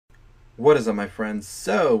What is up, my friends?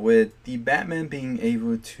 So, with the Batman being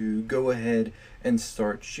able to go ahead and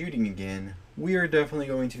start shooting again, we are definitely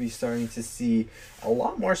going to be starting to see a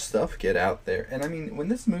lot more stuff get out there. And I mean, when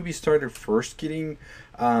this movie started first getting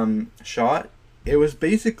shot, it was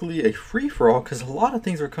basically a free for all because a lot of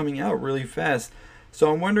things were coming out really fast.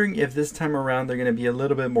 So, I'm wondering if this time around they're going to be a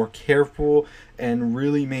little bit more careful and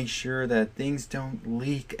really make sure that things don't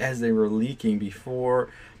leak as they were leaking before.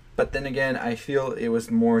 But then again, I feel it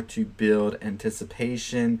was more to build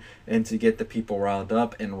anticipation and to get the people riled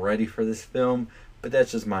up and ready for this film. But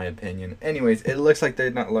that's just my opinion. Anyways, it looks like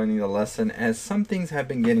they're not learning the lesson as some things have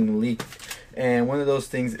been getting leaked. And one of those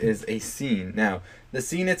things is a scene. Now, the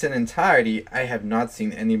scene in its entirety, I have not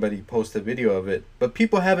seen anybody post a video of it, but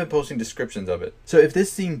people have been posting descriptions of it. So if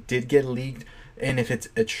this scene did get leaked, and if it's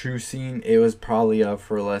a true scene, it was probably up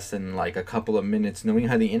for less than like a couple of minutes. Knowing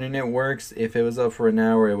how the internet works, if it was up for an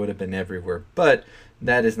hour, it would have been everywhere. But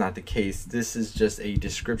that is not the case. This is just a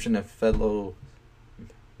description of fellow.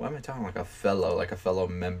 Why am I talking like a fellow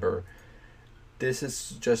member? This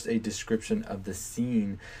is just a description of the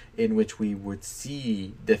scene in which we would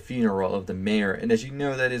see the funeral of the mayor. And as you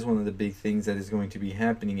know, that is one of the big things that is going to be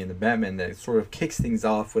happening in the Batman that sort of kicks things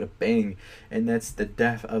off with a bang. And that's the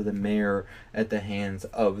death of the mayor at the hands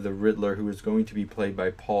of the Riddler, who is going to be played by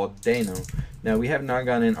Paul Dano. Now, we have not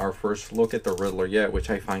gotten our first look at the Riddler yet, which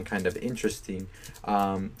I find kind of interesting.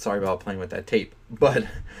 Sorry about playing with that tape. But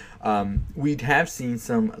we have seen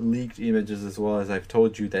some leaked images as well, as I've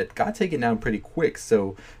told you, that got taken down pretty quick.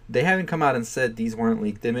 So they haven't come out and said these weren't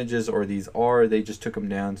leaked images or these are. They just took them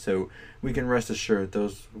down. So we can rest assured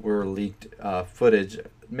those were leaked footage.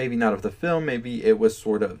 Maybe not of the film. Maybe it was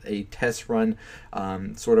sort of a test run,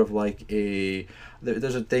 sort of like a.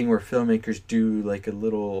 There's a thing where filmmakers do like a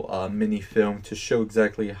little mini film to show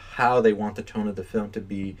exactly how they want the tone of the film to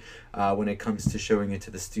be when it comes to showing it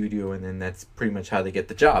to the studio, and then that's pretty much how they get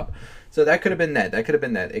the job. So that could have been that. That could have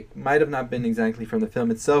been that. It might have not been exactly from the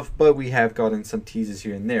film itself, but we have gotten some teases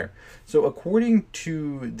here and there. So according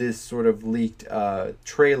to this sort of leaked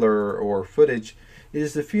trailer or footage, it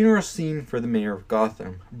is the funeral scene for the mayor of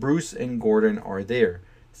Gotham. Bruce and Gordon are there.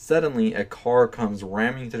 Suddenly, a car comes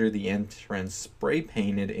ramming through the entrance, spray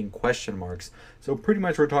painted in question marks. So, pretty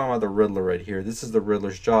much, we're talking about the Riddler right here. This is the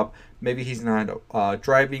Riddler's job. Maybe he's not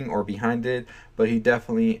driving or behind it, but he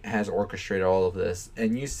definitely has orchestrated all of this.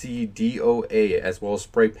 And you see DOA as well,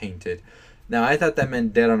 spray painted. Now, I thought that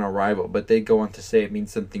meant dead on arrival, but they go on to say it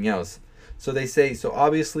means something else. So they say, so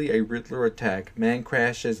obviously a Riddler attack. Man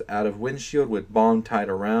crashes out of windshield with bomb tied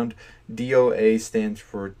around. DOA stands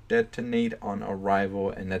for detonate on arrival,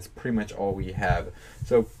 and that's pretty much all we have.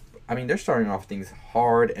 So, I mean, they're starting off things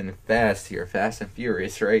hard and fast here, fast and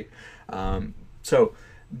furious, right? So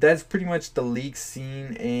that's pretty much the leak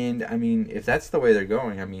scene, and I mean, if that's the way they're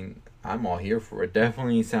going, I mean, I'm all here for it.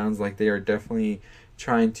 Definitely sounds like they are definitely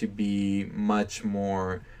trying to be much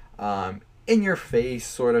more in your face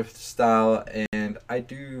sort of style, and I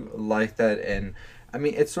do like that. And I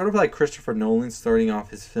mean, it's sort of like Christopher Nolan starting off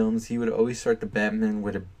his films. He would always start the Batman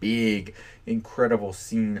with a big, incredible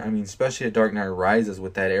scene. I mean, especially at Dark Knight Rises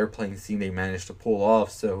with that airplane scene they managed to pull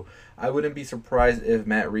off. So I wouldn't be surprised if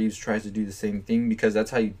Matt Reeves tries to do the same thing, because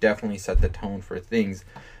that's how you definitely set the tone for things.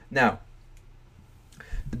 Now,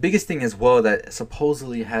 the biggest thing as well that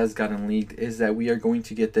supposedly has gotten leaked is that we are going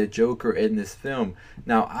to get the Joker in this film.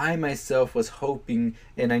 Now, I myself was hoping,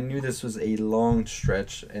 and I knew this was a long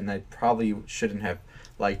stretch, and I probably shouldn't have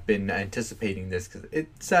like been anticipating this because it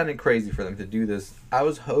sounded crazy for them to do this. I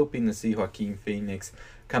was hoping to see Joaquin Phoenix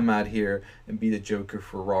come out here and be the Joker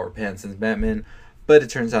for Robert Pattinson's Batman. But it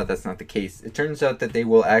turns out that's not the case. It turns out that they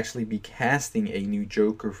will actually be casting a new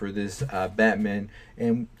Joker for this Batman,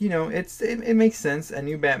 and you know it makes sense. A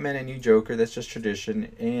new Batman, a new Joker. That's just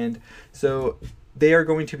tradition, and so they are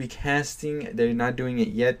going to be casting. They're not doing it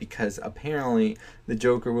yet because apparently the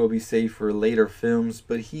Joker will be saved for later films,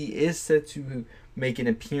 but he is set to make an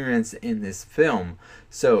appearance in this film.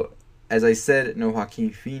 So as I said, no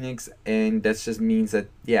Joaquin Phoenix, and that just means that,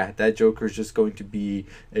 yeah, that Joker is just going to be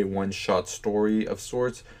a one-shot story of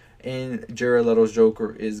sorts, and Jared Leto's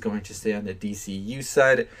Joker is going to stay on the DCU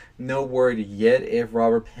side. No word yet if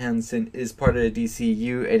Robert Pattinson is part of the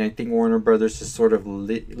DCU, and I think Warner Brothers is sort of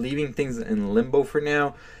leaving things in limbo for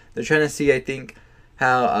now. They're trying to see, I think,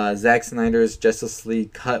 how Zack Snyder's Justice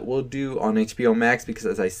League cut will do on HBO Max, because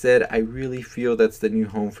as I said, I really feel that's the new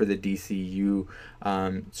home for the DCU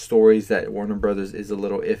stories that Warner Brothers is a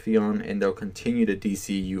little iffy on, and they'll continue the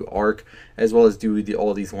DCU arc as well as do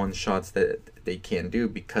all these one shots that they can do,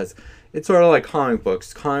 because it's sort of like comic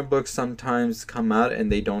books. Comic books sometimes come out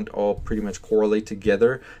and they don't all pretty much correlate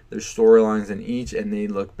together. There's storylines in each, and they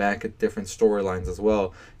look back at different storylines as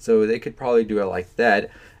well. So they could probably do it like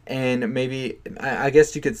that. And maybe, I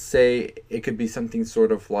guess you could say it could be something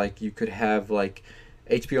sort of like, you could have like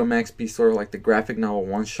HBO Max be sort of like the graphic novel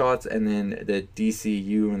one shots, and then the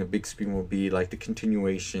DCU and the big screen will be like the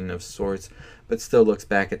continuation of sorts, but still looks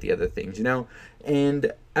back at the other things, you know?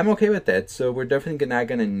 And I'm okay with that. So we're definitely not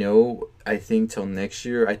going to know, I think, till next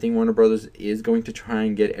year. I think Warner Brothers is going to try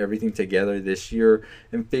and get everything together this year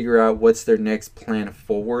and figure out what's their next plan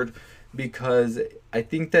forward, because I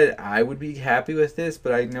think that I would be happy with this,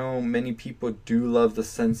 but I know many people do love the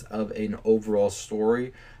sense of an overall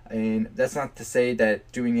story. And that's not to say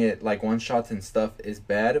that doing it like one shots and stuff is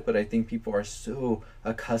bad, but I think people are so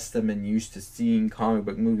accustomed and used to seeing comic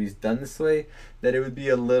book movies done this way that it would be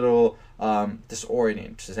a little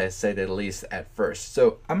disorienting, to say the least, at first.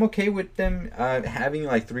 So I'm okay with them having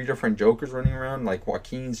like 3 different Jokers running around, like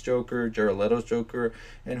Joaquin's Joker, Jared Leto's Joker,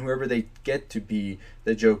 and whoever they get to be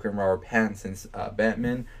the Joker in Robert Pattinson's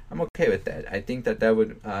Batman. I'm okay with that. I think that that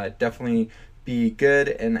would definitely be good,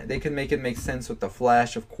 and they can make it make sense with the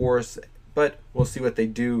Flash, of course, but we'll see what they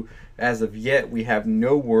do. As of yet, we have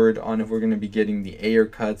no word on if we're going to be getting the Ayer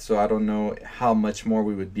cut, so I don't know how much more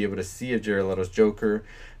we would be able to see of Jared Leto's Joker,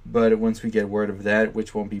 but once we get word of that,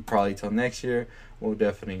 which won't be probably till next year, we'll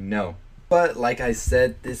definitely know. But like I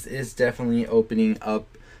said, this is definitely opening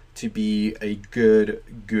up to be a good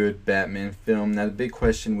Batman film. Now the big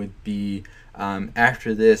question would be,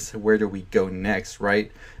 after this, where do we go next,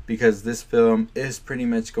 right? Because this film is pretty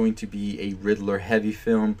much going to be a Riddler heavy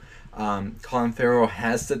film. Colin Farrell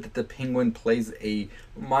has said that the Penguin plays a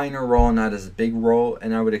minor role, not as big role,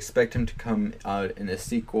 and I would expect him to come out in a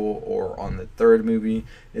sequel or on the 3rd movie.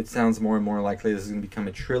 It sounds more and more likely this is going to become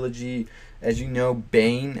a trilogy. As you know,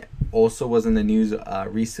 Bane also was in the news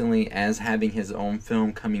recently as having his own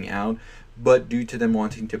film coming out, but due to them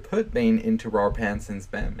wanting to put Bane into Robert Pattinson's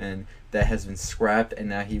Batman, that has been scrapped, and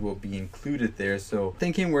now he will be included there. So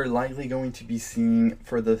thinking we're likely going to be seeing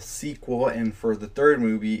for the sequel and for the 3rd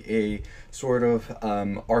movie a sort of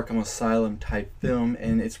Arkham Asylum type film,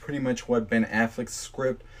 and it's pretty much what Ben Affleck's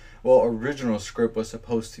script, well, original script, was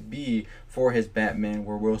supposed to be for his Batman,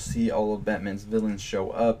 where we'll see all of Batman's villains show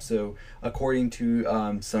up. So according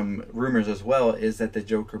to some rumors as well, is that the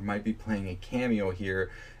Joker might be playing a cameo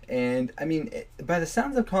here. And I mean, by the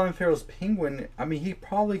sounds of Colin Farrell's Penguin, I mean, he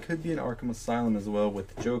probably could be in Arkham Asylum as well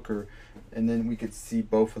with the Joker, and then we could see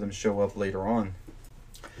both of them show up later on.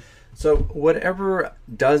 So whatever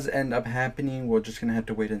does end up happening, we're just gonna have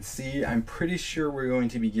to wait and see. I'm pretty sure we're going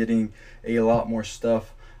to be getting a lot more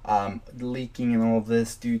stuff leaking and all of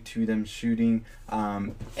this due to them shooting.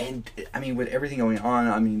 And I mean, with everything going on,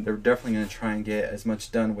 I mean, they're definitely gonna try and get as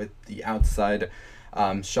much done with the outside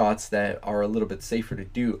shots that are a little bit safer to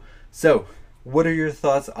do. So what are your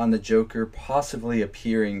thoughts on the Joker possibly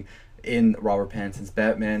appearing in Robert Pattinson's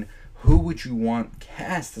Batman? Who would you want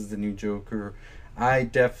cast as the new Joker? I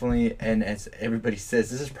definitely, and as everybody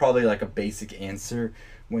says, this is probably like a basic answer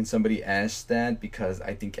when somebody asks that, because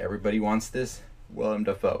I think everybody wants this: Willem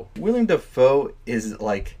Dafoe. Willem Dafoe is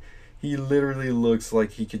like, he literally looks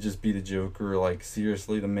like he could just be the Joker. Like,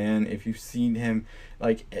 seriously, the man, if you've seen him,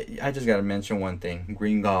 like, I just gotta mention one thing: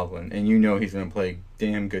 Green Goblin, and you know he's gonna play a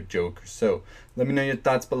damn good Joker. So let me know your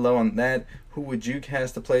thoughts below on that. Who would you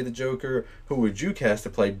cast to play the Joker? Who would you cast to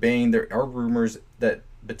play Bane? There are rumors that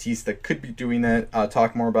Batista could be doing that. I'll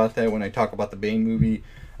talk more about that when I talk about the Bane movie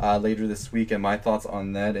later this week, and my thoughts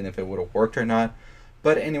on that and if it would have worked or not.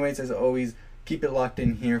 But anyways, as always, keep it locked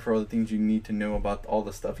in here for all the things you need to know about all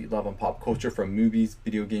the stuff you love on pop culture, from movies,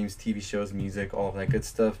 video games, TV shows, music, all of that good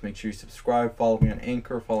stuff. Make sure you subscribe, follow me on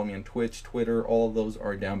Anchor, follow me on Twitch, Twitter, all of those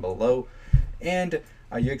are down below. And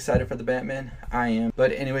are you excited for the Batman? I am.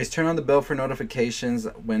 But anyways, turn on the bell for notifications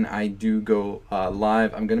when I do go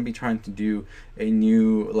live. I'm going to be trying to do a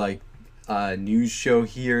new news show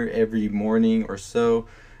here every morning or so.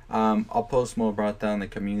 I'll post more about that on the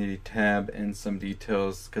community tab and some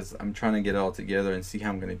details, because I'm trying to get it all together and see how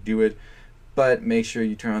I'm going to do it. But make sure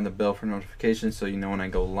you turn on the bell for notifications so you know when I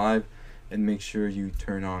go live, and make sure you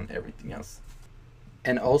turn on everything else.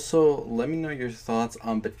 And also, let me know your thoughts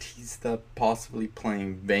on Batista possibly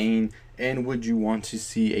playing Bane, and would you want to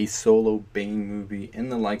see a solo Bane movie in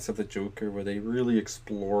the likes of the Joker, where they really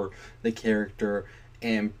explore the character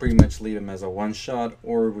and pretty much leave him as a one-shot,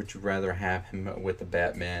 or would you rather have him with the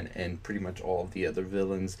Batman and pretty much all of the other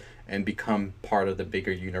villains and become part of the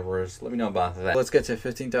bigger universe? Let me know about that. Let's get to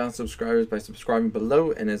 15,000 subscribers by subscribing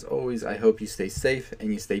below, and as always, I hope you stay safe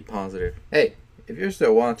and you stay positive. Hey, if you're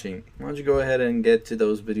still watching, why don't you go ahead and get to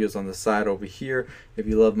those videos on the side over here. If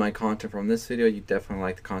you love my content from this video, you definitely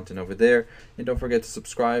like the content over there. And don't forget to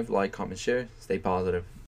subscribe, like, comment, share. Stay positive.